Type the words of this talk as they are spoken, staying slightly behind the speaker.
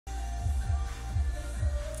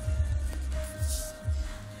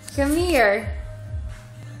Come here.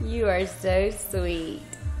 You are so sweet.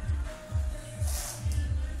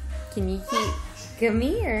 Can you keep... Come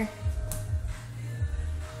here.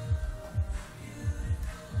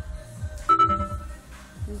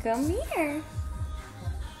 Come here.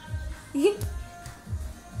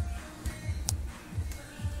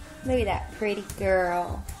 Look at that pretty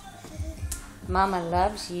girl. Mama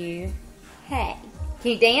loves you. Hey,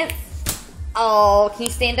 can you dance? Oh, can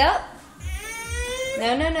you stand up?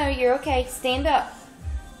 No, no, no, you're okay. Stand up.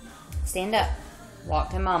 Stand up. Walk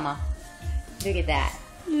to Mama. Look at that.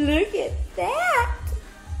 Look at that.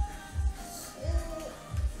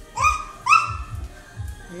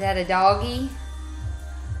 Is that a doggy?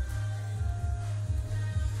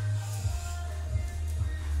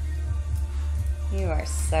 You are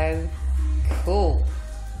so cool.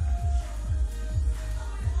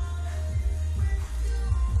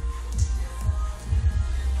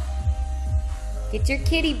 Get your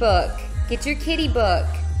kitty book. Get your kitty book.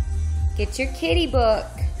 Get your kitty book.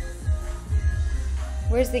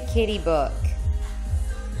 Where's the kitty book?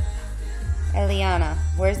 Eliana,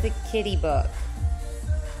 where's the kitty book?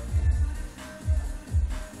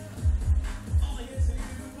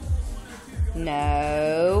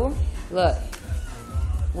 No. Look.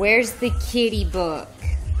 Where's the kitty book?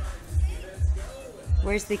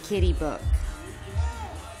 Where's the kitty book?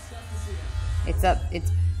 It's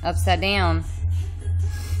upside down.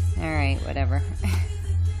 Alright, whatever.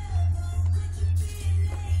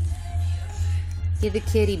 Get the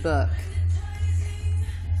kitty book.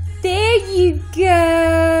 There you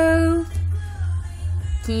go.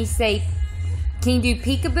 Can you say, can you do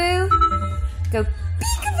peekaboo? Go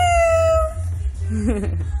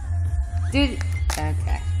peekaboo. Do,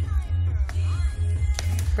 okay.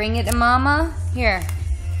 Bring it to Mama. Here.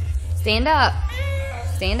 Stand up.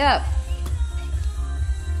 Stand up.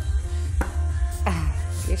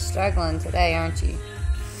 You're struggling today, aren't you?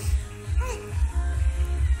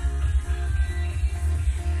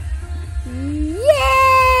 Yay!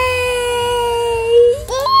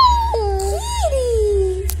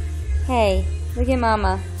 Kitty! Hey, look at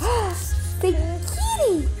Mama. The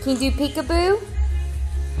kitty! Can you do peekaboo?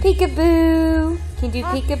 Peekaboo! Can you do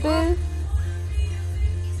peekaboo?